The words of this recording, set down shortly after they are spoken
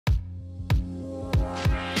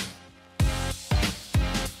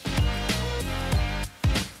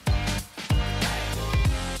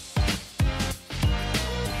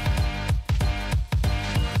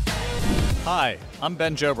Hi, I'm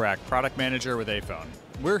Ben Jobrack, Product Manager with Aiphone.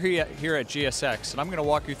 We're here at GSX, and I'm going to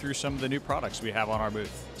walk you through some of the new products we have on our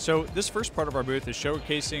booth. So this first part of our booth is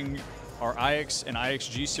showcasing our iX and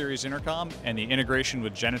ixg series intercom and the integration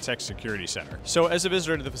with Genetec Security Center. So as a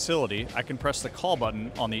visitor to the facility, I can press the call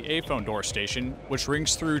button on the Aiphone door station, which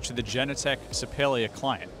rings through to the Genetec Pipl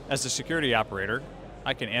client. As a security operator,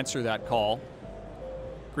 I can answer that call,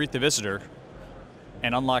 greet the visitor,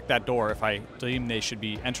 and unlock that door if I deem they should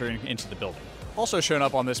be entering into the building. Also shown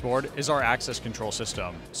up on this board is our access control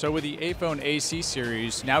system. So with the Aiphone AC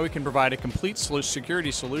series, now we can provide a complete security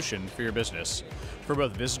solution for your business for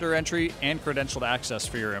both visitor entry and credentialed access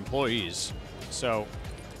for your employees. So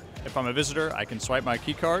if I'm a visitor, I can swipe my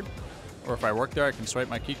key card, or if I work there, I can swipe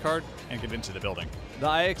my key card and get into the building. The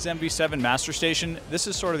ixgw-tgw master station, this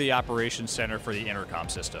is sort of the operations center for the intercom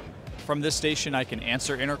system. From this station, I can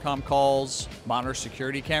answer intercom calls, monitor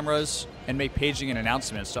security cameras, and make paging and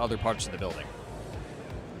announcements to other parts of the building.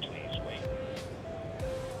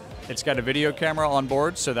 It's got a video camera on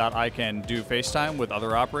board so that I can do FaceTime with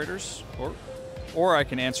other operators, or I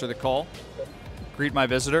can answer the call, greet my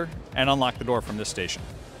visitor, and unlock the door from this station.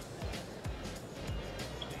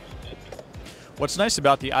 What's nice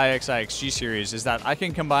about the ixg series is that I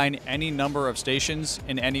can combine any number of stations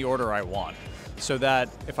in any order I want. So that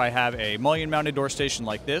if I have a mullion-mounted door station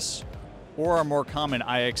like this, or a more common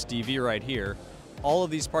ixgw right here, all of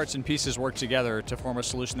these parts and pieces work together to form a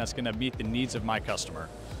solution that's going to meet the needs of my customer.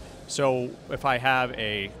 So if I have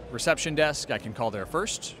a reception desk, I can call there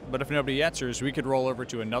first, but if nobody answers, we could roll over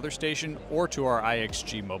to another station or to our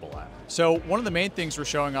ixg mobile app. So one of the main things we're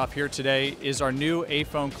showing off here today is our new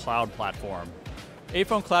AiphoneCloud platform.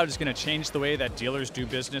 AiphoneCloud is going to change the way that dealers do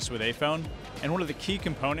business with Aiphone, and one of the key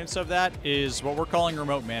components of that is what we're calling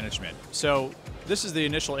remote management. So this is the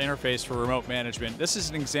initial interface for remote management. This is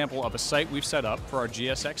an example of a site we've set up for our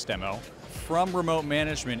GSX demo. From remote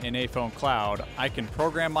management in AiphoneCloud, I can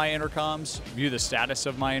program my intercoms, view the status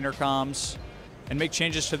of my intercoms, and make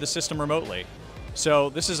changes to the system remotely. So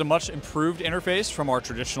this is a much improved interface from our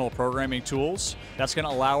traditional programming tools that's going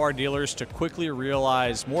to allow our dealers to quickly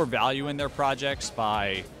realize more value in their projects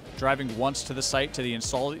by driving once to the site to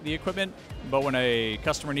install the equipment. But when a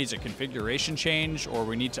customer needs a configuration change or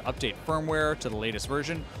we need to update firmware to the latest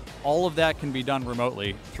version, all of that can be done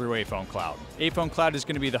remotely through AiphoneCloud. AiphoneCloud is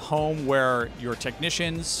going to be the home where your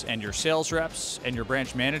technicians and your sales reps and your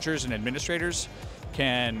branch managers and administrators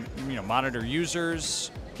can monitor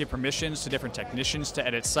users, give permissions to different technicians to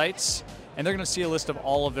edit sites, and they're going to see a list of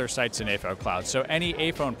all of their sites in AiphoneCloud. So any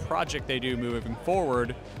Aiphone project they do moving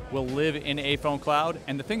forward will live in AiphoneCloud,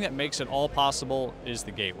 and the thing that makes it all possible is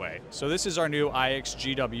the gateway. So this is our new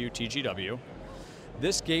ixgw-tgw.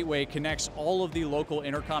 This gateway connects all of the local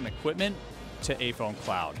intercom equipment to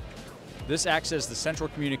AiphoneCloud. This acts as the central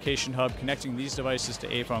communication hub connecting these devices to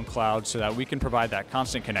AiphoneCloud so that we can provide that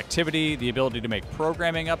constant connectivity, the ability to make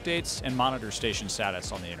programming updates, and monitor station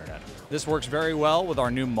status on the internet. This works very well with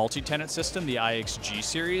our new multi-tenant system, the ixg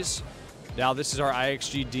series. Now this is our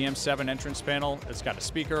ixg DM7 entrance panel. It's got a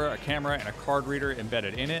speaker, a camera, and a card reader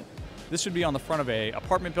embedded in it. This would be on the front of an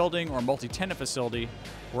apartment building or multi-tenant facility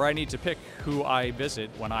where I need to pick who I visit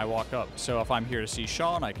when I walk up. So if I'm here to see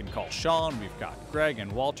Sean, I can call Sean. We've got Greg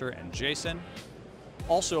and Walter and Jason.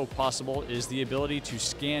 Also possible is the ability to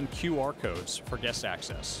scan QR codes for guest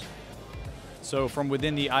access. So from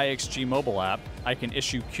within the ixg mobile app, I can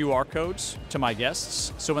issue QR codes to my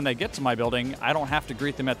guests. So when they get to my building, I don't have to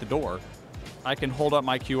greet them at the door. I can hold up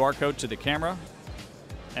my QR code to the camera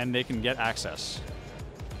and they can get access.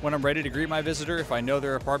 When I'm ready to greet my visitor, if I know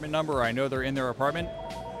their apartment number or I know they're in their apartment,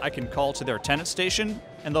 I can call to their tenant station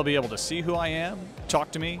and they'll be able to see who I am, talk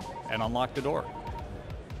to me, and unlock the door.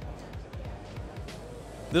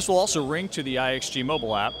 This will also ring to the ixg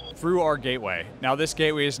mobile app through our gateway. Now this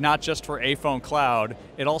gateway is not just for AiphoneCloud,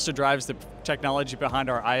 it also drives the technology behind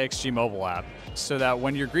our ixg mobile app so that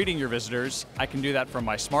when you're greeting your visitors, I can do that from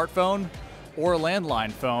my smartphone or a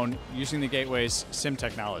landline phone using the gateway's SIM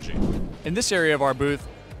technology. In this area of our booth,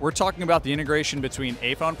 we're talking about the integration between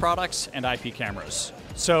Aiphone products and IP cameras.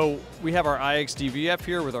 So we have our ixgv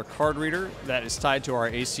here with our card reader that is tied to our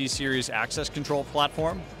AC series access control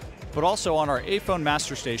platform, but also on our Aiphone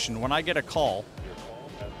master station, when I get a call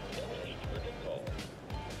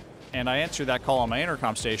and I answer that call on my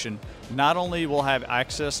intercom station, not only will I have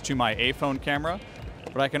access to my Aiphone camera,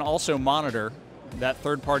 but I can also monitor that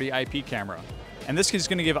third-party IP camera. And this is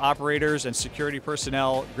going to give operators and security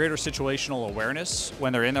personnel greater situational awareness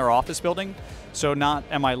when they're in their office building. So not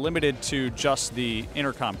am I limited to just the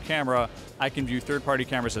intercom camera, I can view third-party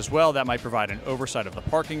cameras as well that might provide an oversight of the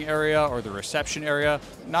parking area or the reception area.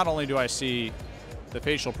 Not only do I see the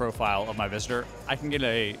facial profile of my visitor, I can get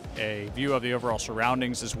a view of the overall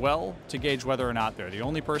surroundings as well to gauge whether or not they're the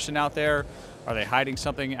only person out there. Are they hiding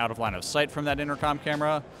something out of line of sight from that intercom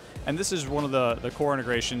camera? And this is one of the core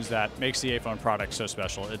integrations that makes the iPhone product so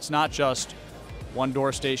special. It's not just one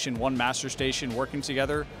door station, one master station working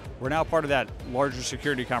together. We're now part of that larger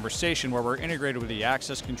security conversation where we're integrated with the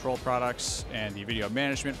access control products and the video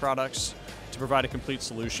management products to provide a complete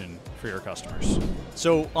solution for your customers.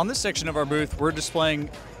 So on this section of our booth, we're displaying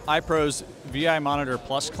iPro's VI Monitor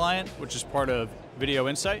Plus client, which is part of Video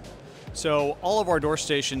Insight. So all of our door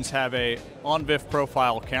stations have a on-VIF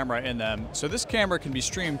profile camera in them. So this camera can be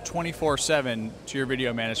streamed 24/7 to your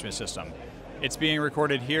video management system. It's being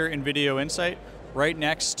recorded here in Video Insight, right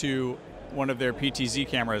next to one of their PTZ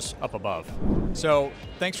cameras up above. So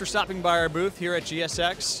thanks for stopping by our booth here at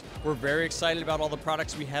GSX. We're very excited about all the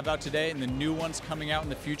products we have out today and the new ones coming out in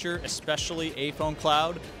the future, especially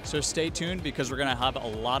AiphoneCloud. So stay tuned because we're going to have a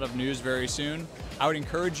lot of news very soon. I would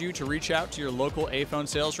encourage you to reach out to your local iPhone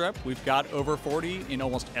sales rep. We've got over 40 in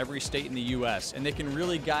almost every state in the US, and they can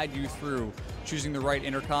really guide you through choosing the right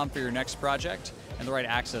intercom for your next project and the right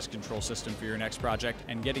access control system for your next project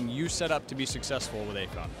and getting you set up to be successful with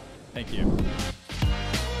iPhone. Thank you.